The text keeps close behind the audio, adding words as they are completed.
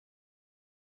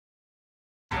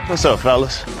What's up,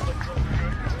 fellas?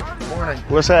 Morning.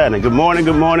 What's happening? Good morning,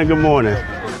 good morning, good morning.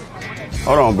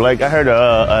 Hold on, Blake. I heard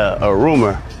a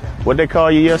rumor. What'd they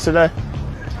call you yesterday?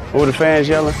 What were the fans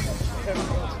yelling?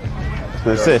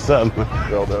 They said something.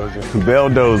 Bulldozer.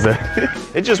 Bulldozer.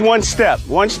 It's just one step,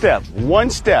 one step, one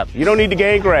step. You don't need to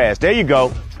gain grass. There you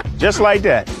go. Just like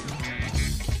that.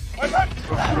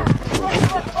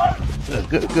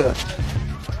 Good, good.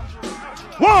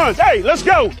 One, hey, let's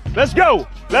go. Let's go.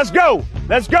 Let's go.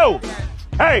 Let's go.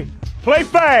 Hey, play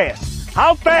fast.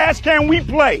 How fast can we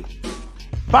play?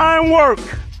 Fine work.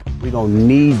 We're going to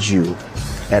need you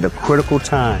at a critical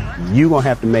time. You're going to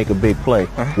have to make a big play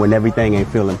when everything ain't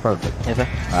feeling perfect. Yes, sir.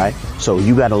 All right? So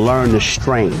you got to learn to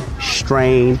strain.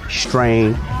 Strain,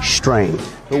 strain, strain.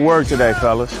 Good work today,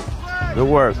 fellas. Good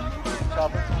work.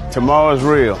 Tomorrow's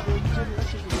real.